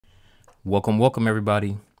Welcome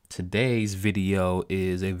everybody. Today's video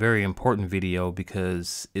is a very important video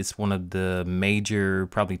because it's one of the major,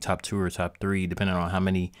 probably top 2 or top 3, depending on how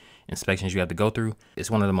many inspections you have to go through.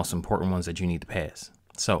 It's one of the most important ones that you need to pass.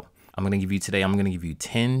 So I'm going to give you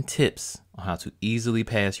 10 tips on how to easily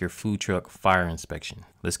pass your food truck fire inspection.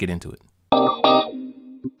 Let's get into it.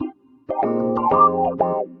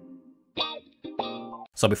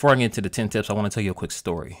 So before I get into the 10 tips, I want to tell you a quick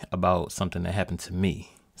story about something that happened to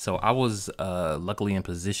me. So I was luckily in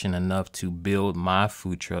position enough to build my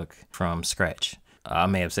food truck from scratch. I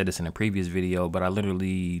may have said this in a previous video, but I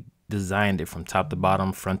literally designed it from top to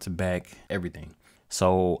bottom, front to back, everything.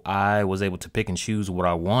 So I was able to pick and choose what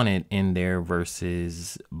I wanted in there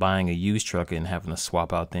versus buying a used truck and having to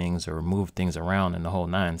swap out things or move things around and the whole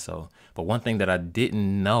nine. So, but one thing that I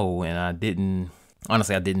didn't know, and I didn't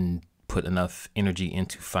put enough energy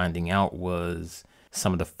into finding out, was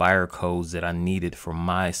some of the fire codes that I needed for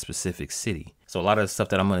my specific city. So a lot of the stuff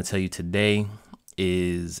that I'm going to tell you today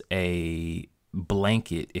is a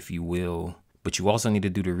blanket, if you will, but you also need to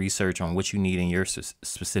do the research on what you need in your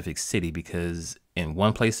specific city, because in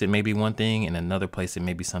one place it may be one thing, in another place it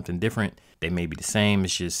may be something different. They may be the same.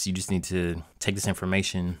 It's just, you just need to take this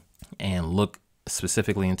information and look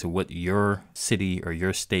specifically into what your city or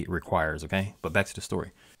your state requires. Okay, but back to the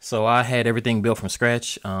story. So I had everything built from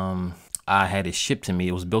scratch. I had it shipped to me.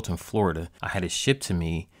 It was built in Florida. I had it shipped to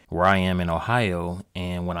me where I am in Ohio.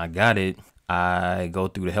 And when I got it, I go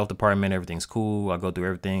through the health department. Everything's cool. I go through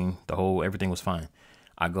everything. Everything was fine.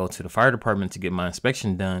 I go to the fire department to get my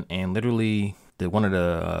inspection done. And literally one of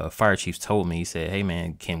the fire chiefs told me, he said, "Hey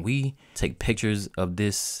man, can we take pictures of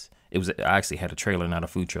this?" I actually had a trailer, not a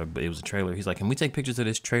food truck, but it was a trailer. He's like, "Can we take pictures of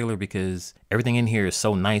this trailer? Because everything in here is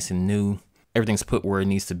so nice and new. Everything's put where it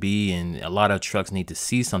needs to be, and a lot of trucks need to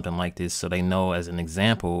see something like this so they know as an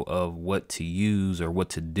example of what to use or what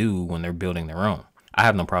to do when they're building their own." I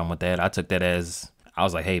have no problem with that. I took that as, I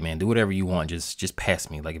was like, "Hey man, do whatever you want. Just pass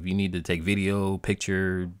me. Like if you need to take video,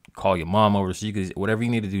 picture, call your mom over so you could, whatever you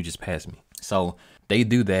need to do, just pass me." So they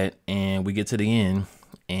do that, and we get to the end,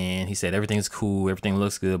 and he said everything's cool, everything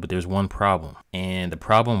looks good, but there's one problem. And the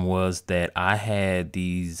problem was that I had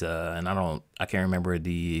these and I can't remember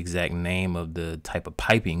the exact name of the type of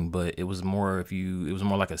piping, but it was more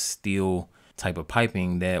like a steel type of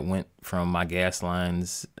piping that went from my gas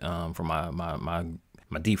lines, from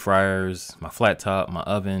my deep fryers, my flat top, my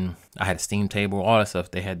oven. I had a steam table, all that stuff.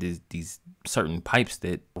 They had these certain pipes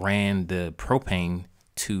that ran the propane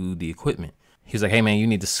to the equipment. He was like, "Hey man, you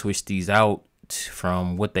need to switch these out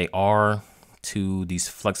from what they are to these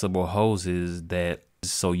flexible hoses that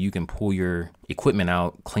so you can pull your equipment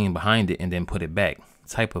out, clean behind it, and then put it back." The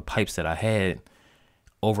type of pipes that I had,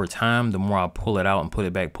 over time, the more I pull it out and put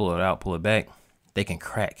it back, pull it out, pull it back, they can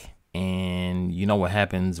crack. And you know what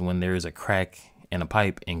happens when there's a crack in a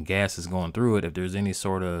pipe and gas is going through it? If there's any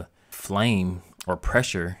sort of flame or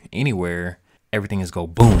pressure anywhere, everything is go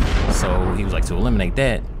boom. So he was like, to eliminate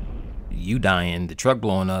that, you dying, the truck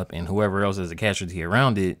blowing up, and whoever else is a casualty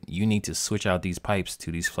around it, you need to switch out these pipes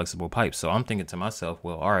to these flexible pipes. So I'm thinking to myself,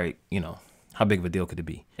 well, all right, how big of a deal could it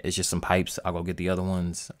be? It's just some pipes. I'll go get the other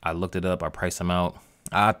ones. I looked it up. I priced them out.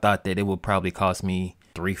 I thought that it would probably cost me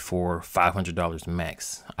 $300, $400, $500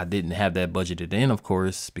 max. I didn't have that budgeted in, of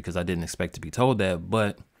course, because I didn't expect to be told that.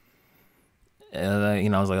 But, I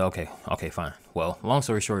was like, okay, fine. Well, long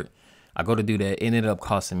story short, I go to do that. It ended up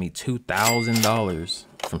costing me $2,000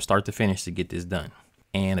 from start to finish to get this done.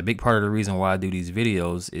 And a big part of the reason why I do these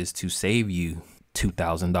videos is to save you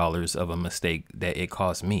 $2,000 of a mistake that it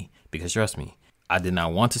cost me. Because trust me, I did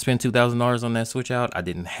not want to spend $2,000 on that switch out. I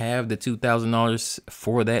didn't have the $2,000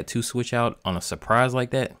 for that to switch out on a surprise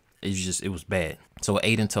like that. It was bad. So it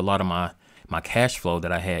ate into a lot of my cash flow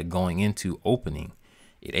that I had going into opening.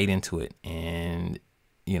 It ate into it. And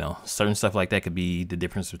certain stuff like that could be the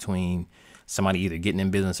difference between somebody either getting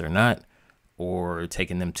in business or not, or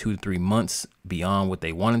taking them 2 to 3 months beyond what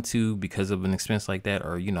they wanted to because of an expense like that,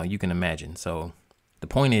 or, you can imagine. So the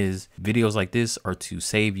point is, videos like this are to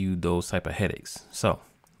save you those type of headaches. So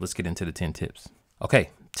let's get into the 10 tips.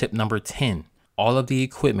 Okay, tip number 10. All of the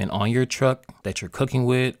equipment on your truck that you're cooking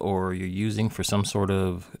with or you're using for any sort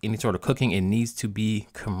of cooking, it needs to be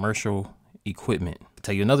commercial equipment. I'll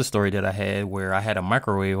tell you another story that I had where I had a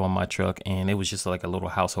microwave on my truck, and it was just like a little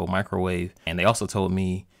household microwave. And they also told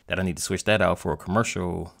me that I need to switch that out for a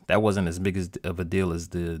commercial. That wasn't as big of a deal as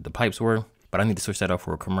the pipes were, but I need to switch that out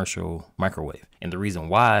for a commercial microwave. And the reason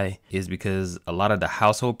why is because a lot of the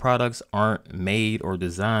household products aren't made or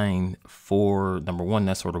designed for, number one,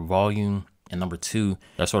 that sort of volume, and number two,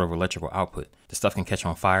 that sort of electrical output. The stuff can catch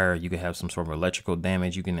on fire. You can have some sort of electrical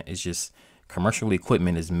damage. It's just Commercial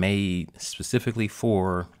equipment is made specifically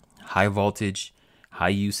for high voltage, high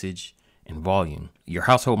usage, and volume. Your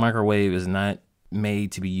household microwave is not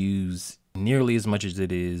made to be used nearly as much as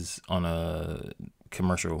it is on a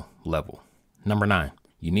commercial level. Number 9,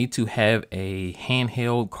 you need to have a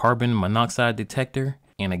handheld carbon monoxide detector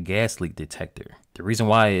and a gas leak detector. The reason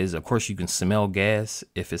why is, of course, you can smell gas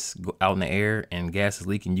if it's out in the air and gas is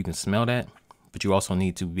leaking, you can smell that. But you also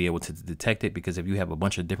need to be able to detect it, because if you have a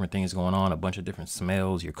bunch of different things going on, a bunch of different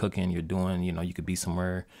smells, you're cooking, you're doing, you could be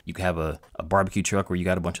somewhere, you could have a barbecue truck where you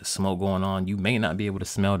got a bunch of smoke going on, you may not be able to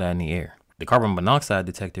smell that in the air. The carbon monoxide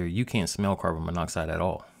detector, you can't smell carbon monoxide at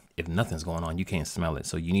all. If nothing's going on, you can't smell it.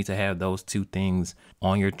 So you need to have those 2 things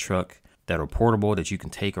on your truck that are portable, that you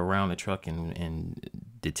can take around the truck and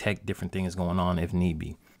detect different things going on if need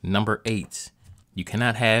be. Number 8, you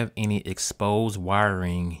cannot have any exposed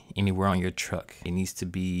wiring anywhere on your truck. It needs to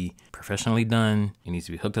be professionally done. It needs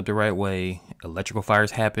to be hooked up the right way. Electrical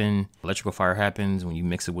fires happen. Electrical fire happens when you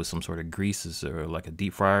mix it with some sort of greases or like a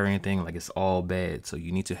deep fryer or anything. Like, it's all bad. So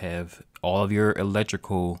you need to have all of your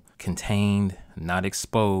electrical contained, not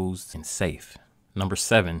exposed, and safe. Number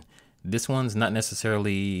 7, this one's not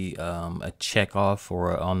necessarily a check off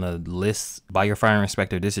or on the list by your fire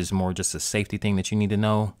inspector. This is more just a safety thing that you need to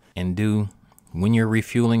know and do. When you're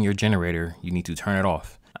refueling your generator, you need to turn it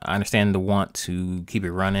off. I understand the want to keep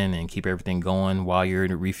it running and keep everything going while you're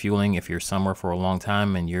refueling. If you're somewhere for a long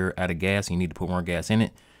time and you're out of gas, you need to put more gas in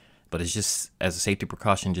it. But it's just as a safety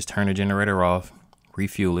precaution, just turn the generator off,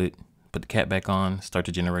 refuel it, put the cap back on, start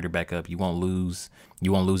the generator back up. You won't lose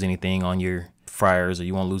anything on your fryers, or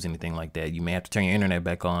you won't lose anything like that. You may have to turn your internet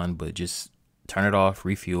back on, but just turn it off,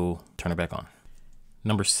 refuel, turn it back on.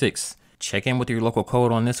 Number 6. Check in with your local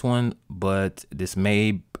code on this one, but this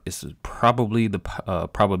is probably the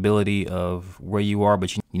probability of where you are,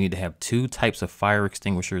 but you need to have 2 types of fire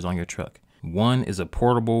extinguishers on your truck. One is a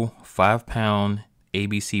portable 5-pound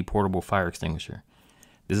ABC portable fire extinguisher.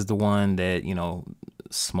 This is the one that,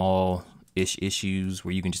 small-ish issues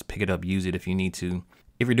where you can just pick it up, use it if you need to.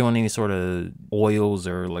 If you're doing any sort of oils,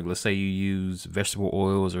 or like, let's say you use vegetable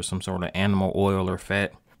oils or some sort of animal oil or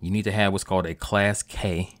fat, you need to have what's called a Class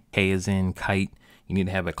K. K as in kite. You need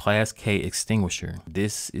to have a Class K extinguisher.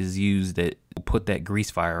 This is used that will put that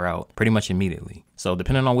grease fire out pretty much immediately. So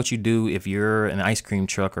depending on what you do, if you're an ice cream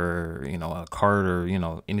truck or, a cart or,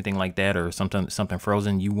 anything like that, or something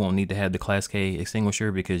frozen, you won't need to have the Class K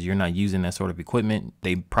extinguisher because you're not using that sort of equipment.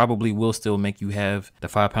 They probably will still make you have the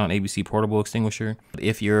 5-pound ABC portable extinguisher. But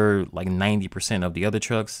if you're like 90% of the other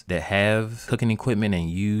trucks that have cooking equipment and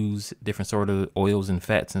use different sort of oils and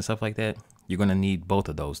fats and stuff like that, you're going to need both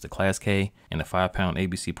of those, the Class K and the 5-pound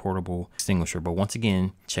ABC portable extinguisher. But once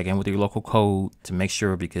again, check in with your local code to make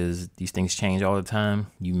sure, because these things change all the time.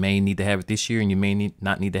 You may need to have it this year and you may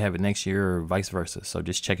not need to have it next year, or vice versa. So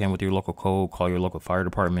just check in with your local code, call your local fire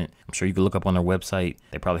department. I'm sure you can look up on their website.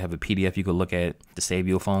 They probably have a PDF you could look at to save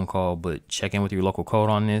you a phone call, but check in with your local code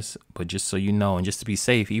on this. But just so you know, and just to be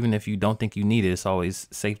safe, even if you don't think you need it, it's always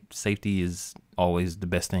safety is always the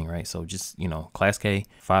best thing, right? So just, Class K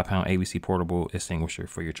 5-pound ABC portable extinguisher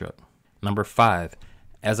for your truck. Number 5,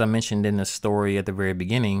 as I mentioned in the story at the very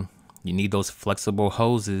beginning, you need those flexible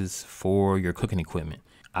hoses for your cooking equipment.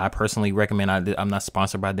 I personally recommend, I'm not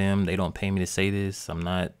sponsored by them. They don't pay me to say this. I'm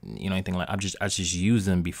not, anything like, I just used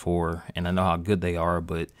them before and I know how good they are,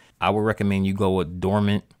 but I would recommend you go with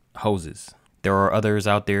dormant hoses. There are others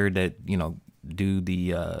out there that, do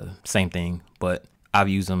the same thing, but I've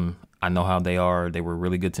used them. I know how they are. They were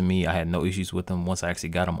really good to me. I had no issues with them. Once I actually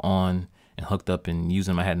got them on and hooked up and used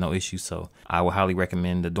them, I had no issues. So I would highly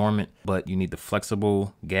recommend the dormant, but you need the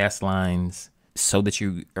flexible gas lines so that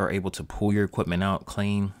you are able to pull your equipment out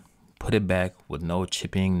clean, put it back with no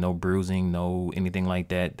chipping, no bruising, no anything like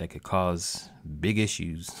that could cause big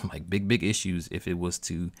issues, like big issues if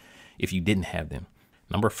you didn't have them.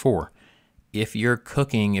 Number 4, if you're a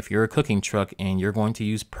cooking truck and you're going to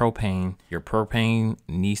use propane, your propane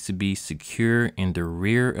needs to be secure in the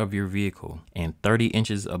rear of your vehicle, and 30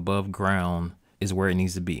 inches above ground is where it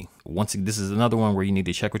needs to be. This is another one where you need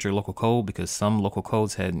to check with your local code, because some local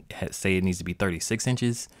codes say it needs to be 36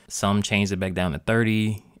 inches. Some change it back down to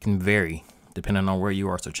 30. It can vary depending on where you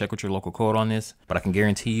are. So check with your local code on this, but I can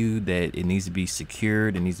guarantee you that it needs to be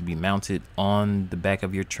secured. It needs to be mounted on the back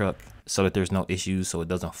of your truck so that there's no issues, so it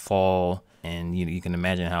doesn't fall. And you can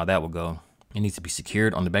imagine how that will go. It needs to be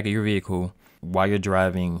secured on the back of your vehicle while you're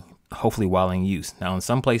driving hopefully while in use. Now, in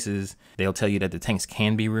some places, they'll tell you that the tanks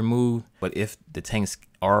can be removed, but if the tanks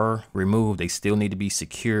are removed, they still need to be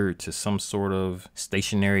secured to some sort of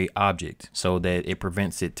stationary object so that it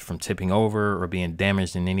prevents it from tipping over or being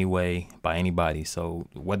damaged in any way by anybody. So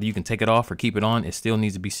whether you can take it off or keep it on, it still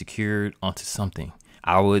needs to be secured onto something.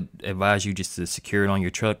 I would advise you just to secure it on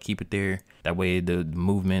your truck, keep it there. That way the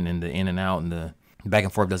movement and the in and out and the back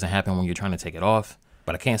and forth doesn't happen when you're trying to take it off.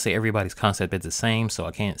 But I can't say everybody's concept is the same, so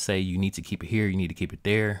I can't say you need to keep it here, you need to keep it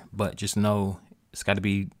there. But just know it's got to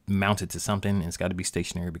be mounted to something, and it's got to be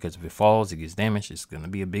stationary, because if it falls, it gets damaged, it's going to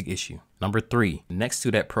be a big issue. Number 3, next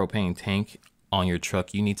to that propane tank on your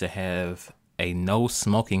truck, you need to have a no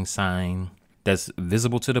smoking sign that's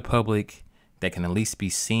visible to the public, that can at least be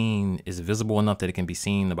seen, is visible enough that it can be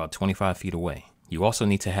seen about 25 feet away. You also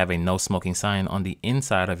need to have a no smoking sign on the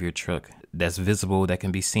inside of your truck that's visible, that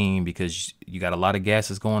can be seen, because you got a lot of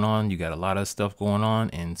gases going on, you got a lot of stuff going on,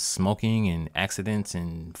 and smoking and accidents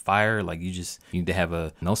and fire. Like, you need to have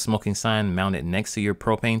a no smoking sign mounted next to your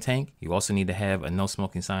propane tank. You also need to have a no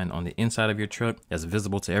smoking sign on the inside of your truck that's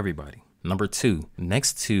visible to everybody. Number 2,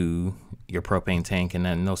 next to your propane tank and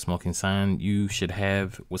that no smoking sign, you should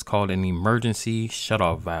have what's called an emergency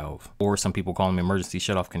shutoff valve, or some people call them emergency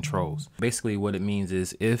shutoff controls. Basically what it means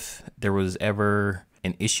is, if there was ever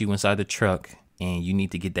an issue inside the truck and you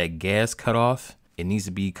need to get that gas cut off, it needs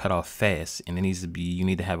to be cut off fast, and you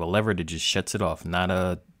need to have a lever that just shuts it off, not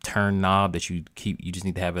a turn knob that you keep. You just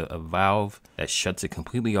need to have a valve that shuts it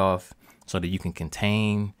completely off so that you can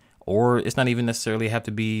contain. Or it's not even necessarily have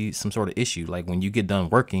to be some sort of issue. Like, when you get done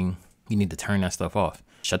working, you need to turn that stuff off.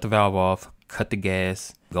 Shut the valve off, cut the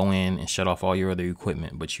gas, go in and shut off all your other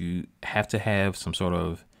equipment. But you have to have some sort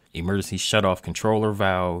of emergency shutoff controller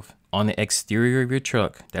valve on the exterior of your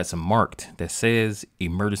truck that's marked, that says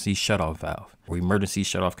emergency shutoff valve or emergency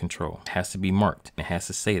shutoff control. It has to be marked. It has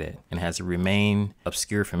to say that, and it has to remain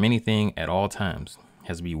obscure from anything at all times. It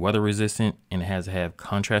has to be weather resistant, and it has to have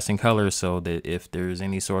contrasting colors so that if there's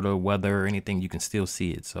any sort of weather or anything, you can still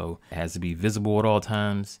see it. So it has to be visible at all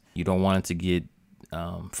times. You don't want it to get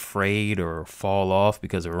frayed or fall off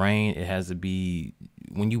because of rain. It has to be,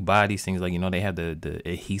 when you buy these things, like, they have the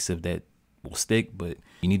adhesive that will stick, but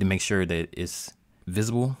you need to make sure that it's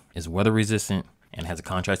visible, it's weather resistant, and has a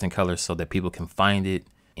contrasting color so that people can find it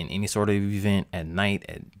in any sort of event, at night,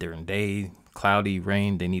 during day, cloudy,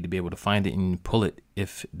 rain. They need to be able to find it and pull it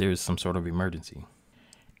if there's some sort of emergency.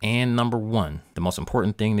 And number 1, the most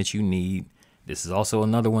important thing that you need, this is also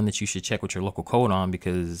another one that you should check with your local code on,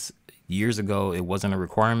 because years ago it wasn't a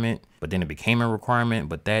requirement, but then it became a requirement.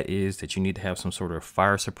 But that is that you need to have some sort of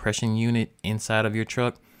fire suppression unit inside of your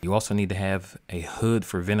truck. You also need to have a hood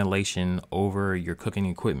for ventilation over your cooking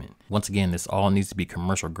equipment. Once again, this all needs to be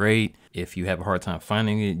commercial grade. If you have a hard time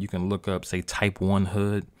finding it, you can look up, say, type 1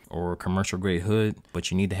 hood or commercial grade hood. But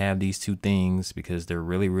you need to have these 2 things because they're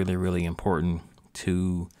really, really, really important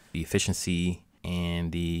to the efficiency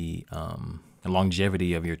and the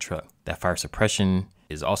longevity of your truck. That fire suppression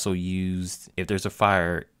is also used if there's a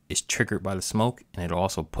fire. It's triggered by the smoke, and it'll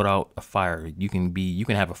also put out a fire. You can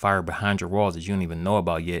have a fire behind your walls that you don't even know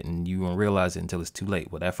about yet, and you won't realize it until it's too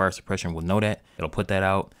late. Well, that fire suppression will know that. It'll put that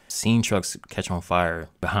out. Seen trucks catch on fire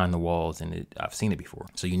behind the walls, and I've seen it before.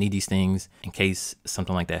 So you need these things in case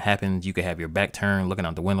something like that happens. You could have your back turned, looking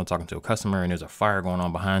out the window, talking to a customer, and there's a fire going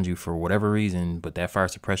on behind you for whatever reason, but that fire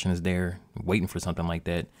suppression is there waiting for something like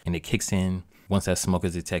that, and it kicks in. Once that smoke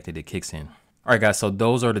is detected, it kicks in. All right, guys, so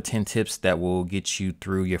those are the 10 tips that will get you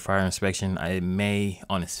through your fire inspection. It may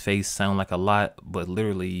on its face sound like a lot, but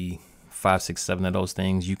literally 5, 6, 7 of those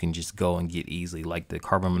things you can just go and get easily, like the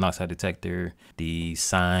carbon monoxide detector, the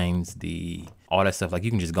signs, all that stuff. Like,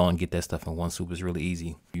 you can just go and get that stuff in one swoop. It's really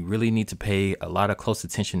easy. You really need to pay a lot of close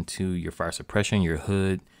attention to your fire suppression, your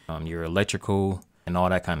hood, your electrical, and all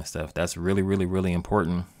that kind of stuff. That's really, really, really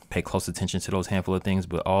important. Pay close attention to those handful of things,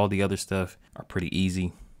 but all the other stuff are pretty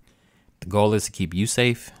easy. The goal is to keep you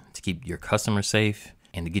safe, to keep your customers safe,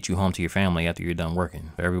 and to get you home to your family after you're done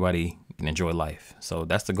working. Everybody can enjoy life. So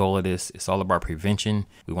that's the goal of this. It's all about prevention.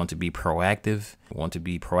 We want to be proactive. We want to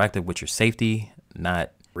be proactive with your safety,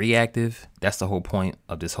 not reactive. That's the whole point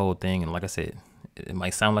of this whole thing. And like I said, it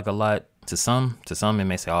might sound like a lot to some. To some, it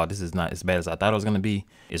may say, oh, this is not as bad as I thought it was going to be.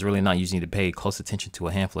 It's really not. You just need to pay close attention to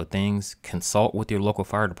a handful of things. Consult with your local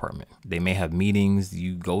fire department. They may have meetings.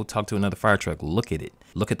 You go talk to another fire truck. Look at it.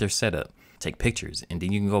 Look at their setup. Take pictures. And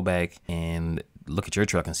then you can go back and look at your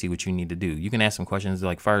truck and see what you need to do. You can ask some questions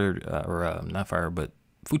like but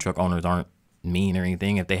food truck owners aren't mean or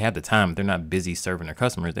anything. If they have the time, if they're not busy serving their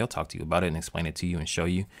customers, they'll talk to you about it and explain it to you and show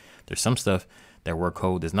you. There's some stuff that were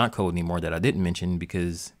code that's not code anymore that I didn't mention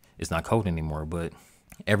because it's not code anymore. But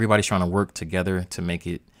Everybody's trying to work together to make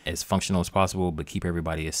it as functional as possible, but keep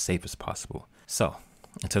everybody as safe as possible. So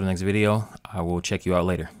until the next video, I will check you out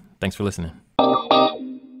later. Thanks for listening.